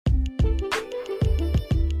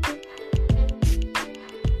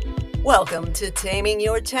Welcome to Taming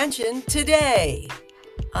Your Tension today.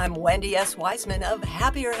 I'm Wendy S. Wiseman of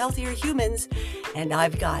Happier, Healthier Humans, and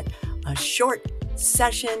I've got a short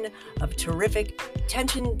session of terrific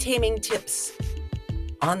tension taming tips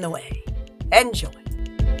on the way. Enjoy.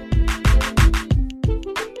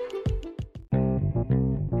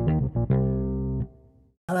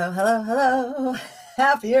 Hello, hello, hello.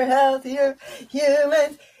 Happier, healthier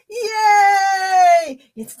humans. Yay!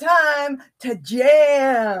 It's time to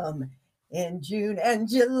jam. In June and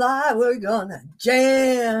July, we're gonna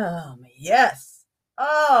jam. Yes.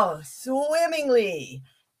 Oh, swimmingly.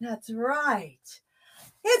 That's right.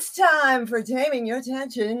 It's time for Taming Your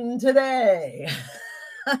Tension today.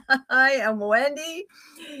 I am Wendy,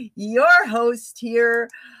 your host here.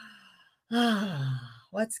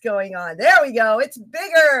 What's going on? There we go. It's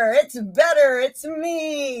bigger. It's better. It's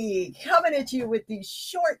me coming at you with these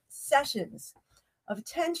short sessions of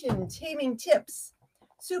tension taming tips,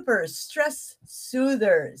 super stress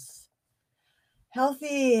soothers,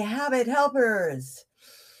 healthy habit helpers,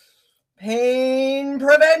 pain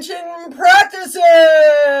prevention practices.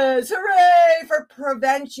 Hooray for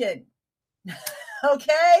prevention.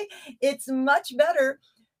 Okay? It's much better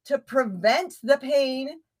to prevent the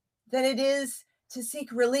pain than it is to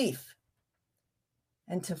seek relief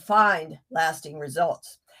and to find lasting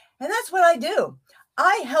results. And that's what I do.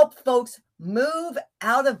 I help folks move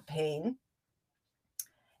out of pain,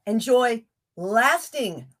 enjoy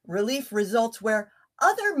lasting relief results where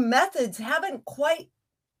other methods haven't quite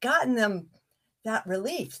gotten them that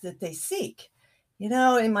relief that they seek. You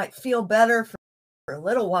know, it might feel better for a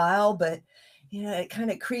little while, but, you know, it kind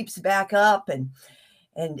of creeps back up and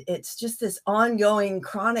it's just this ongoing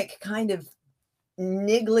chronic kind of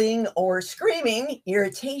niggling or screaming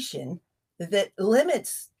irritation that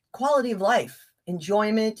limits quality of life,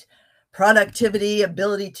 enjoyment, productivity,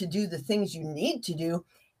 ability to do the things you need to do,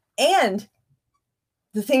 and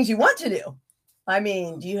the things you want to do. I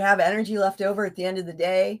mean, do you have energy left over at the end of the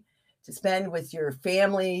day to spend with your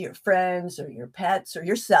family, your friends, or your pets, or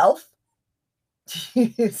yourself?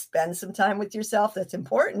 Do you spend some time with yourself? That's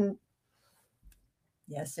important.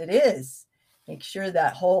 Yes, it is. Make sure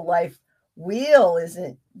that whole life wheel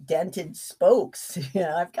isn't dented spokes. You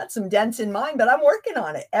know, I've got some dents in mine, but I'm working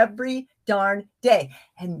on it every darn day.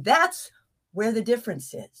 And that's where the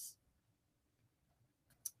difference is.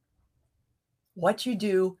 What you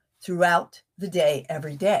do throughout the day,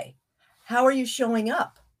 every day. How are you showing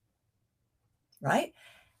up? Right?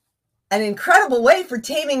 An incredible way for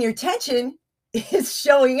taming your tension is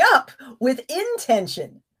showing up with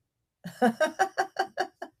intention.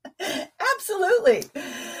 Absolutely.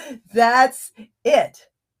 That's it.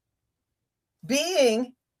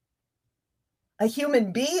 Being a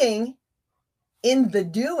human being in the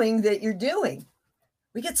doing that you're doing.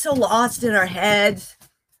 We get so lost in our heads,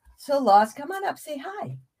 so lost. Come on up, say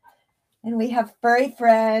hi. And we have furry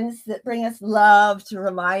friends that bring us love to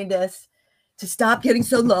remind us to stop getting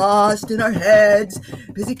so lost in our heads,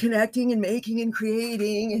 busy connecting and making and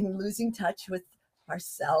creating and losing touch with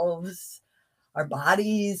ourselves, our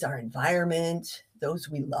bodies, our environment, those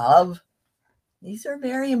we love. These are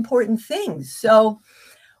very important things. So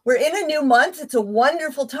we're in a new month. It's a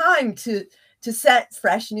wonderful time to set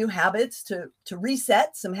fresh new habits, to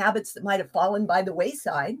reset some habits that might have fallen by the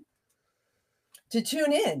wayside, to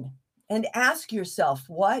tune in and ask yourself,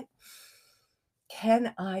 what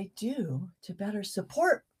can I do to better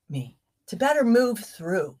support me, to better move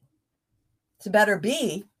through, to better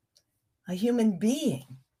be a human being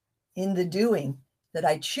in the doing that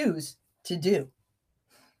I choose to do.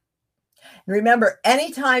 And remember,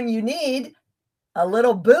 anytime you need a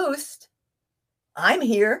little boost, I'm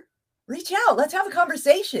here. Reach out. Let's have a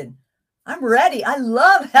conversation. I'm ready. I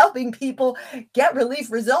love helping people get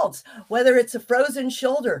relief results, whether it's a frozen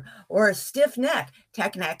shoulder or a stiff neck,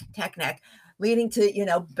 tech neck, leading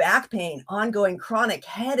to, back pain, ongoing chronic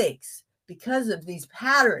headaches because of these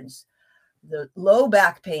patterns, the low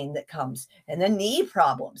back pain that comes, and then knee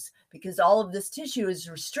problems because all of this tissue is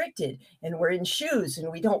restricted and we're in shoes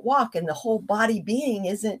and we don't walk and the whole body being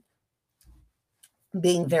isn't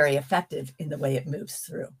being very effective in the way it moves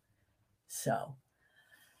through. So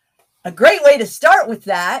a great way to start with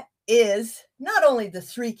that is not only the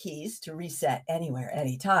 3 keys to reset anywhere,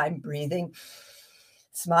 anytime, breathing,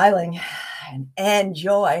 smiling, and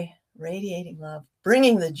joy, radiating love,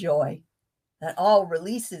 bringing the joy that all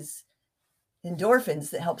releases endorphins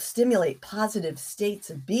that help stimulate positive states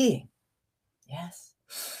of being. Yes.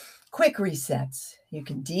 Quick resets. You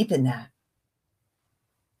can deepen that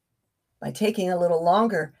by taking a little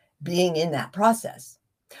longer being in that process.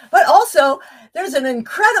 But also, there's an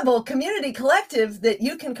incredible community collective that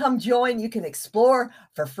you can come join. You can explore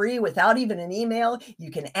for free without even an email.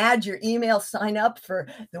 You can add your email, sign up for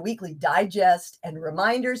the weekly digest and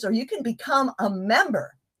reminders, or you can become a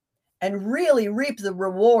member and really reap the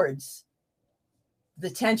rewards, the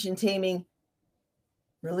tension taming,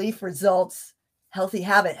 relief results, healthy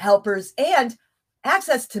habit helpers, and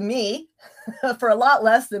access to me for a lot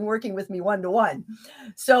less than working with me one-to-one.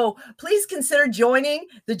 So please consider joining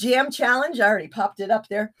the Jam Challenge. I already popped it up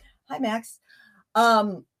there. Hi, Max.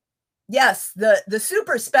 Yes, the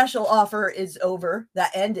super special offer is over.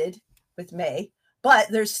 That ended with May, but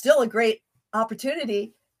there's still a great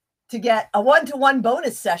opportunity to get a one-to-one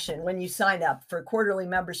bonus session when you sign up for quarterly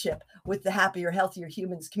membership with the Happier, Healthier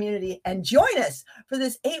Humans community and join us for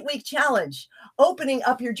this 8-week challenge, opening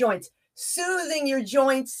up your joints, soothing your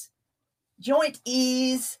joints, joint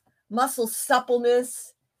ease, muscle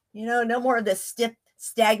suppleness, no more of this stiff,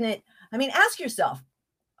 stagnant. I mean, ask yourself,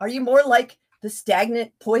 are you more like the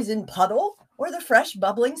stagnant poison puddle or the fresh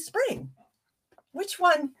bubbling spring? Which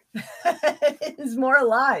one is more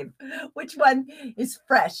alive? Which one is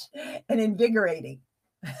fresh and invigorating?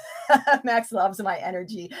 Max loves my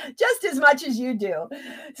energy just as much as you do.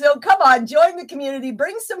 So come on, join the community,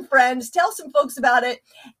 bring some friends, tell some folks about it.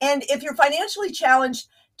 And if you're financially challenged,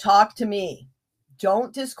 talk to me.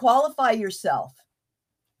 Don't disqualify yourself.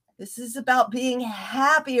 This is about being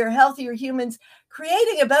happier, healthier humans,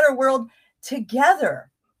 creating a better world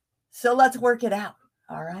together. So let's work it out.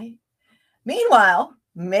 All right. Meanwhile,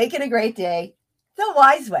 make it a great day the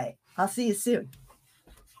wise way. I'll see you soon.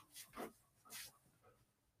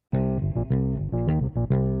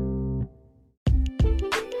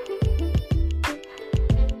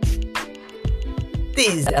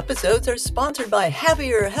 These episodes are sponsored by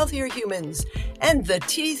Happier, Healthier Humans and the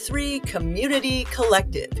T3 Community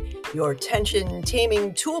Collective, your tension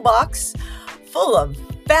taming toolbox full of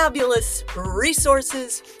fabulous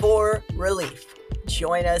resources for relief.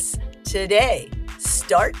 Join us today.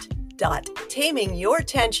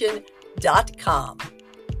 Start.tamingyourtension.com.